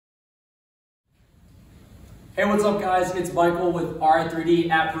Hey, what's up guys? It's Michael with Ri3D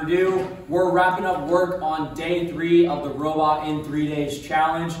at Purdue. We're wrapping up work on day 3 of the Robot in 3 Days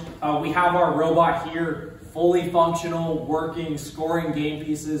challenge. We have our robot here, fully functional, working, scoring game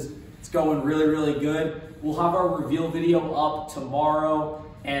pieces. It's going really, really good. We'll have our reveal video up tomorrow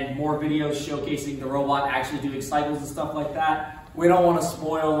and more videos showcasing the robot actually doing cycles and stuff like that. We don't want to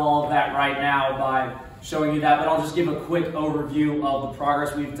spoil all of that right now by showing you that, but I'll just give a quick overview of the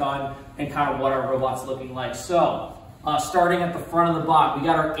progress we've done and kind of what our robot's looking like. So, starting at the front of the bot, we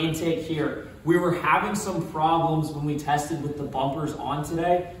got our intake here. We were having some problems when we tested with the bumpers on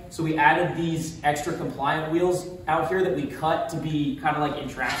today, so we added these extra compliant wheels out here that we cut to be kind of like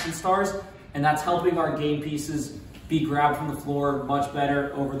interaction stars, and that's helping our game pieces be grabbed from the floor much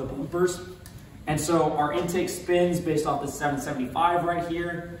better over the bumpers. And so our intake spins based off the 775 right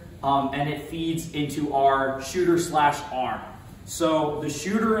here, and it feeds into our shooter/arm. So the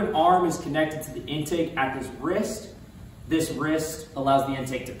shooter and arm is connected to the intake at this wrist. This wrist allows the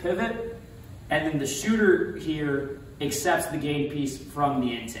intake to pivot, and then the shooter here accepts the game piece from the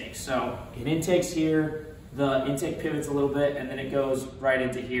intake. So it intakes here, the intake pivots a little bit, and then it goes right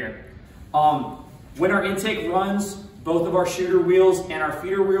into here. When our intake runs, both of our shooter wheels and our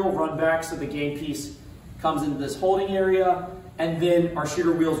feeder wheel run back, so the game piece comes into this holding area, and then our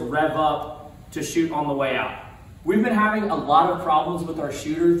shooter wheels rev up to shoot on the way out. We've been having a lot of problems with our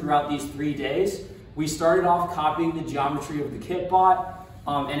shooter throughout these 3 days. We started off copying the geometry of the kit bot,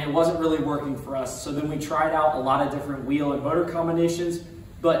 and it wasn't really working for us. So then we tried out a lot of different wheel and motor combinations.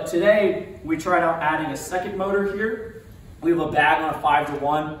 But today, we tried out adding a second motor here. We have a bag on a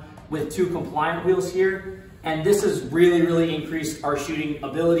 5-to-1 with 2 compliant wheels here. And this has really, really increased our shooting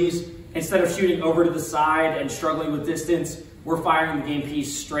abilities. Instead of shooting over to the side and struggling with distance, we're firing the game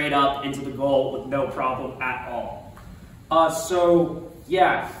piece straight up into the goal with no problem at all. So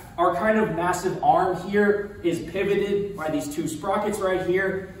yeah, our kind of massive arm here is pivoted by these 2 sprockets right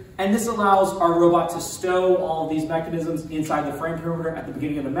here. And this allows our robot to stow all of these mechanisms inside the frame perimeter at the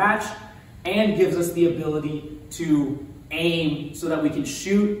beginning of the match, and gives us the ability to aim so that we can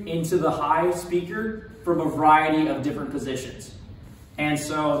shoot into the high speaker from a variety of different positions. And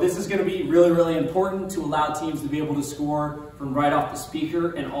so this is going to be really, really important to allow teams to be able to score from right off the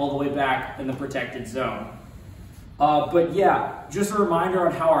speaker and all the way back in the protected zone. But yeah, just a reminder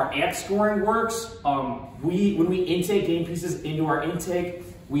on how our amp scoring works. When we intake game pieces into our intake,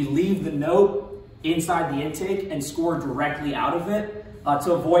 we leave the note inside the intake and score directly out of it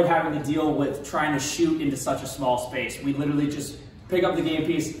to avoid having to deal with trying to shoot into such a small space. We literally just pick up the game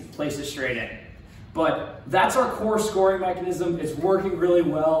piece, place it straight in. But that's our core scoring mechanism. It's working really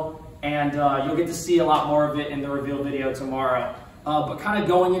well, and you'll get to see a lot more of it in the reveal video tomorrow. But kind of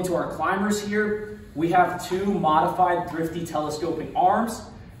going into our climbers here, we have 2 modified thrifty telescoping arms.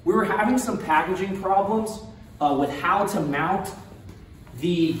 We were having some packaging problems with how to mount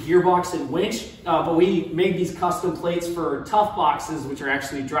the gearbox and winch, but we made these custom plates for tough boxes, which are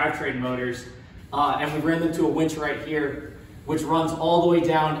actually drivetrain motors, and we ran them to a winch right here, which runs all the way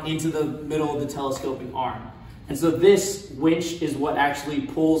down into the middle of the telescoping arm. And so this winch is what actually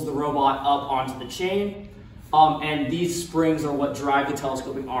pulls the robot up onto the chain, and these springs are what drive the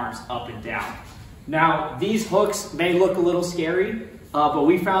telescoping arms up and down. Now, these hooks may look a little scary, but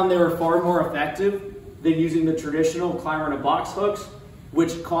we found they were far more effective than using the traditional climber in a box hooks,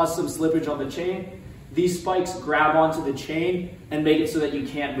 which cause some slippage on the chain. These spikes grab onto the chain and make it so that you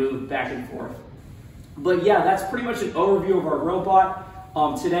can't move back and forth. But yeah, that's pretty much an overview of our robot.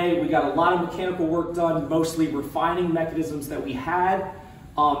 Today we got a lot of mechanical work done, mostly refining mechanisms that we had,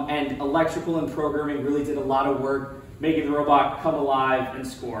 and electrical and programming really did a lot of work making the robot come alive and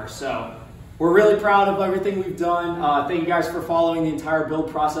score. So we're really proud of everything we've done. Thank you guys for following the entire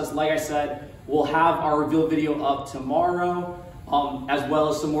build process. Like I said, we'll have our reveal video up tomorrow, as well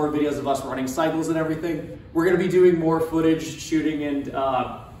as some more videos of us running cycles and everything. We're gonna be doing more footage, shooting, and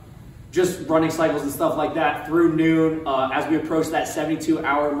just running cycles and stuff like that through noon as we approach that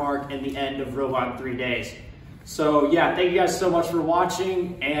 72-hour mark and the end of Robot in 3 Days. So yeah, thank you guys so much for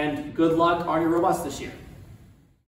watching, and good luck on your robots this year.